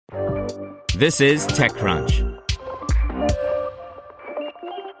This is TechCrunch.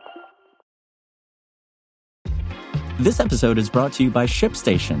 This episode is brought to you by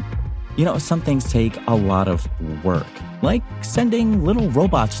ShipStation. You know, some things take a lot of work, like sending little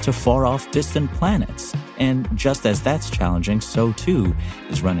robots to far-off distant planets. And just as that's challenging, so too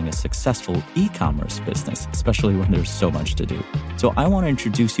is running a successful e-commerce business, especially when there's so much to do. So I want to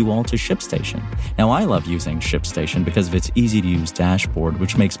introduce you all to ShipStation. Now, I love using ShipStation because of its easy-to-use dashboard,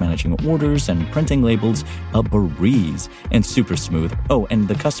 which makes managing orders and printing labels a breeze and super smooth. Oh, and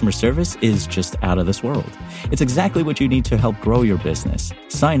the customer service is just out of this world. It's exactly what you need to help grow your business.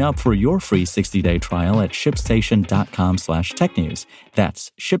 Sign up for your free 60-day trial at shipstation.com/technews.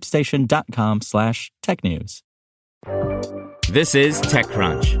 That's shipstation.com/technews. This is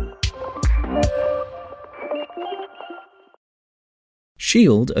TechCrunch.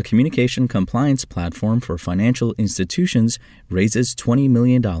 Shield, a communication compliance platform for financial institutions, raises $20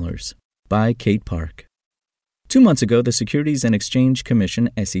 million. By Kate Park. 2 months ago, the Securities and Exchange Commission,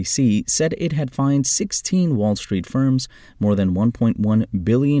 SEC, said it had fined 16 Wall Street firms more than $1.1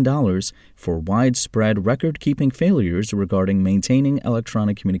 billion for widespread record-keeping failures regarding maintaining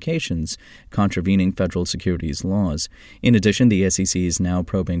electronic communications, contravening federal securities laws. In addition, the SEC is now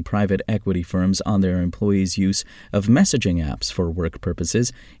probing private equity firms on their employees' use of messaging apps for work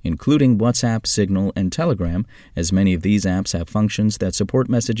purposes, including WhatsApp, Signal, and Telegram, as many of these apps have functions that support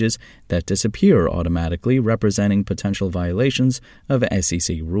messages that disappear automatically, representing potential violations of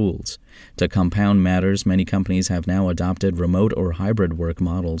SEC rules. To compound matters, many companies have now adopted remote or hybrid work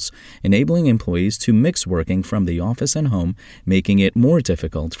models, enabling employees to mix working from the office and home, making it more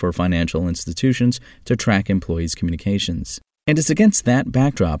difficult for financial institutions to track employees' communications. And it's against that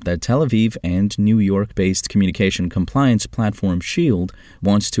backdrop that Tel Aviv and New York-based communication compliance platform Shield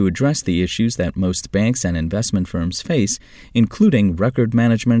wants to address the issues that most banks and investment firms face, including record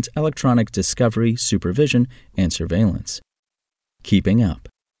management, electronic discovery, supervision, and surveillance. Keeping up.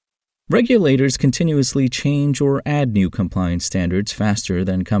 Regulators continuously change or add new compliance standards faster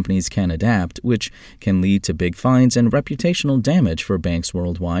than companies can adapt, which can lead to big fines and reputational damage for banks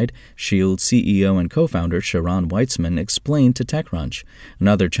worldwide, Shield CEO and co-founder Sharon Weitzman explained to TechCrunch.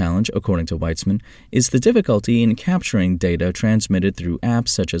 Another challenge, according to Weitzman, is the difficulty in capturing data transmitted through apps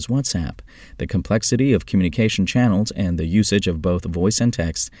such as WhatsApp. The complexity of communication channels and the usage of both voice and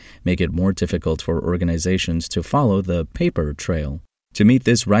text make it more difficult for organizations to follow the paper trail. To meet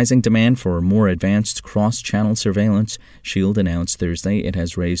this rising demand for more advanced cross-channel surveillance, Shield announced Thursday it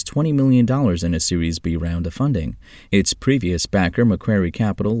has raised $20 million in a Series B round of funding. Its previous backer, Macquarie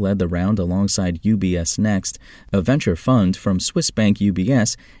Capital, led the round alongside UBS Next, a venture fund from Swiss bank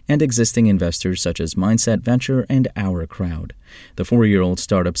UBS, and existing investors such as Mindset Venture and Our Crowd. The 4-year-old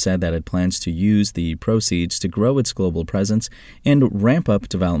startup said that it plans to use the proceeds to grow its global presence and ramp up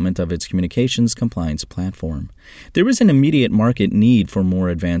development of its communications compliance platform. There is an immediate market need for more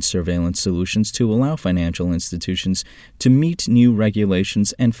advanced surveillance solutions to allow financial institutions to meet new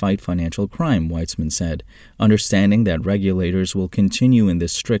regulations and fight financial crime, Weitzman said, understanding that regulators will continue in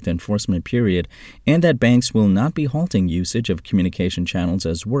this strict enforcement period and that banks will not be halting usage of communication channels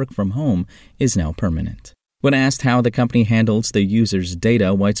as work from home is now permanent. When asked how the company handles the user's data,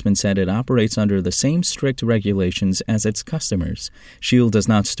 Weitzman said it operates under the same strict regulations as its customers. Shield does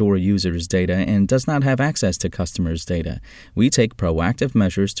not store users' data and does not have access to customers' data. We take proactive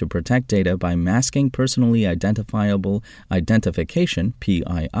measures to protect data by masking personally identifiable identification,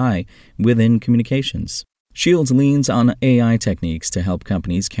 PII, within communications. Shield leans on AI techniques to help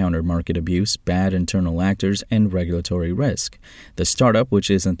companies counter market abuse, bad internal actors, and regulatory risk. The startup, which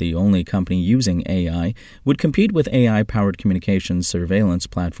isn't the only company using AI, would compete with AI-powered communications surveillance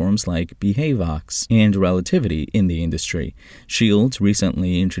platforms like Behavevox and Relativity in the industry. Shield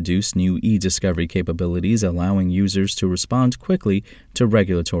recently introduced new e-discovery capabilities allowing users to respond quickly to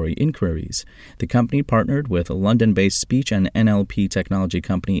regulatory inquiries. The company partnered with a London-based speech and NLP technology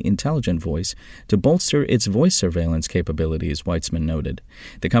company Intelligent Voice to bolster its voice surveillance capabilities, Weitzman noted.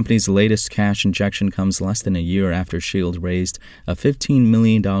 The company's latest cash injection comes less than a year after Shield raised a $15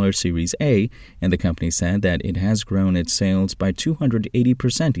 million Series A, and the company said that it has grown its sales by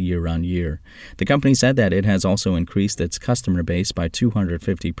 280% year-on-year. The company said that it has also increased its customer base by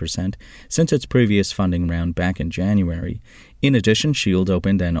 250% since its previous funding round back in January. In addition, Shield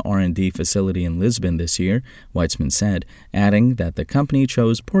opened an R&D facility in Lisbon this year, Weitzman said, adding that the company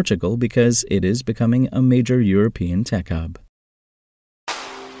chose Portugal because it is becoming a major European tech hub.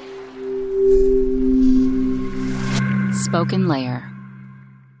 Spoken Layer.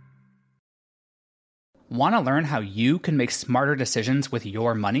 Want to learn how you can make smarter decisions with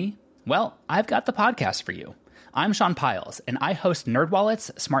your money? Well, I've got the podcast for you. I'm Sean Piles, and I host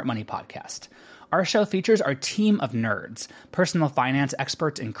NerdWallet's Smart Money Podcast. Our show features our team of nerds, personal finance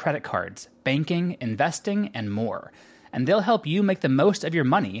experts in credit cards, banking, investing, and more. And they'll help you make the most of your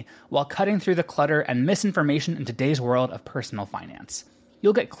money while cutting through the clutter and misinformation in today's world of personal finance.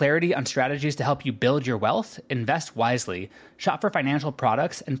 You'll get clarity on strategies to help you build your wealth, invest wisely, shop for financial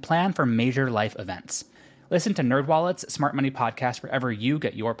products, and plan for major life events. Listen to NerdWallet's Smart Money Podcast wherever you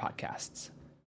get your podcasts.